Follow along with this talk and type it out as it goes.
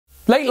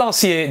Late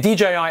last year,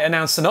 DJI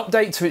announced an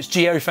update to its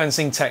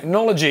geofencing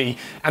technology,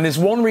 and there's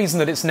one reason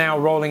that it's now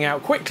rolling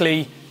out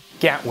quickly: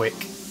 Gatwick.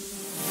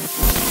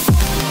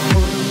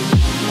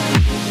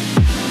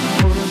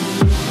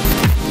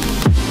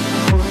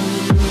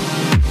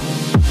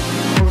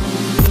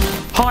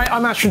 Hi,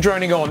 I'm Ash from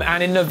DroningON,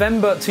 and in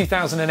November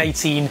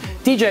 2018,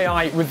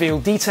 DJI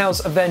revealed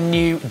details of their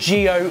new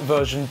GEO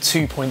version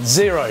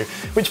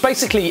 2.0, which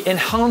basically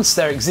enhanced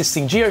their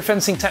existing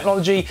geofencing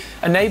technology,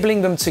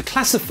 enabling them to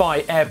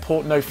classify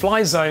airport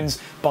no-fly zones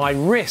by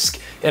risk,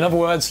 in other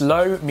words,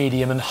 low,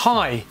 medium and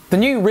high. The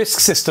new risk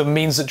system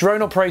means that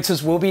drone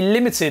operators will be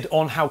limited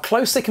on how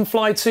close they can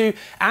fly to,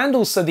 and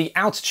also the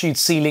altitude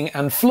ceiling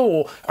and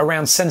floor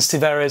around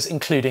sensitive areas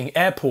including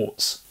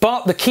airports.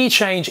 But the key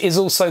change is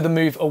also the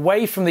move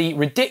away from the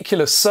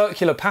ridiculous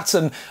circular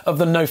pattern of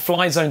the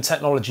no-fly zone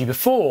technology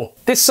before.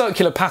 This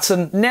circular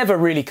pattern never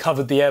really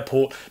covered the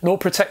airport nor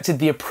protected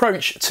the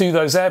approach to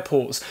those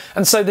airports,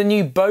 and so the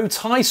new bow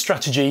tie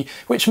strategy,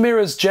 which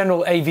mirrors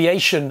general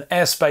aviation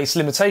airspace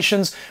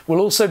limitations, will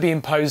also be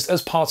imposed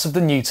as part of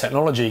the new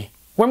technology.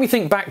 When we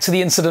think back to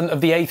the incident of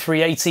the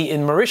A380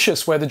 in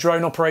Mauritius, where the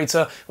drone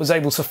operator was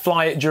able to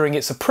fly it during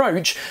its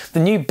approach, the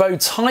new bow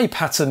tie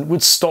pattern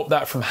would stop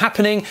that from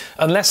happening,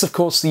 unless of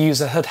course the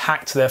user had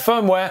hacked their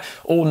firmware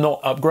or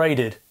not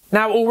upgraded.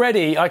 Now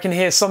already I can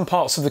hear some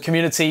parts of the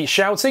community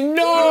shouting,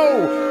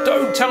 "No!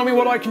 Don't tell me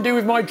what I can do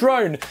with my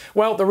drone!"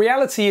 Well, the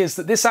reality is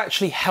that this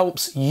actually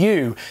helps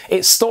you.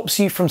 It stops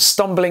you from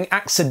stumbling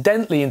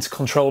accidentally into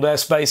controlled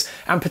airspace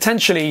and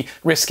potentially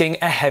risking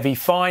a heavy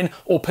fine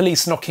or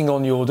police knocking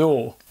on your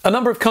door. A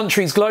number of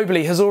countries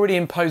globally has already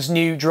imposed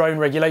new drone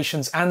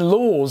regulations and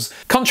laws.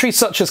 Countries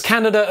such as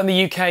Canada and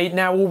the UK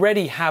now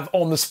already have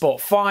on-the-spot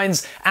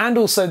fines and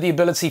also the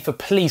ability for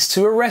police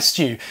to arrest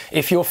you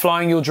if you're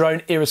flying your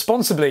drone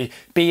irresponsibly,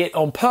 be it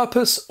on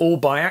purpose or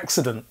by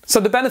accident. So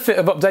the benefit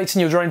of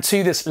updating your drone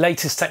to this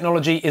latest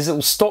technology is it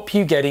will stop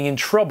you getting in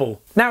trouble.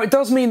 Now, it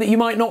does mean that you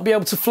might not be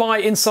able to fly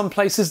in some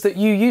places that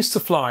you used to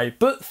fly,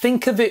 but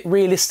think of it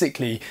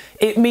realistically.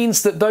 It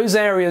means that those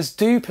areas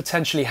do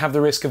potentially have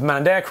the risk of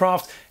manned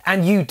aircraft,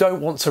 and you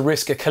don't want to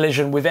risk a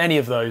collision with any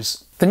of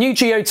those. The new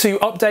GEO 2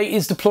 update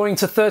is deploying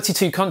to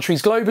 32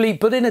 countries globally,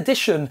 but in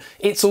addition,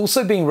 it's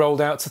also being rolled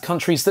out to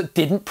countries that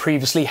didn't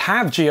previously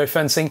have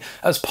geofencing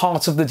as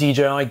part of the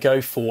DJI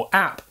Go 4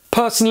 app.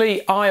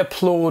 Personally, I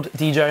applaud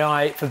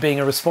DJI for being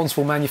a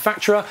responsible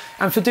manufacturer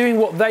and for doing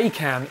what they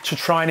can to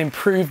try and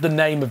improve the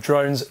name of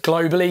drones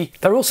globally.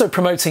 They're also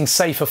promoting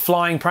safer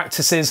flying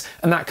practices,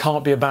 and that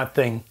can't be a bad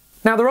thing.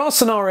 Now, there are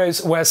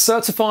scenarios where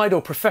certified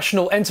or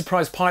professional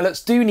enterprise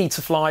pilots do need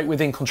to fly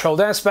within controlled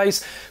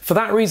airspace. For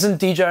that reason,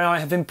 DJI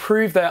have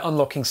improved their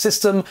unlocking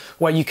system,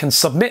 where you can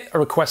submit a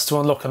request to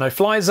unlock a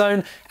no-fly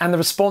zone and the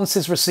response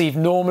is received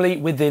normally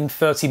within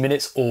 30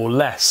 minutes or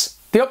less.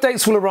 The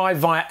updates will arrive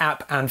via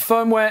app and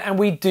firmware, and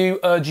we do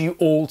urge you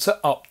all to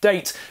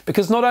update,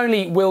 because not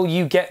only will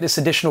you get this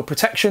additional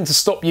protection to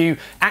stop you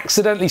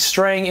accidentally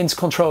straying into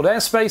controlled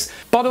airspace,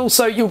 but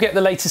also you'll get the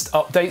latest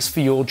updates for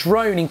your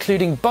drone,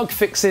 including bug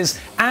fixes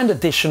and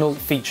additional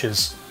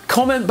features.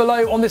 Comment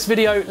below on this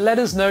video, let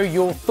us know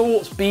your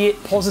thoughts, be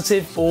it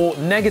positive or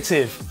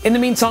negative. In the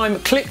meantime,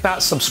 click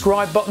that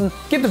subscribe button,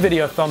 give the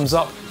video a thumbs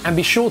up, and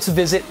be sure to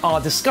visit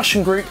our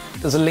discussion group.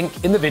 There's a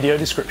link in the video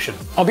description.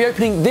 I'll be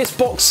opening this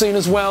box soon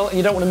as well, and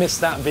you don't want to miss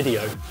that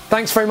video.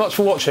 Thanks very much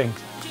for watching.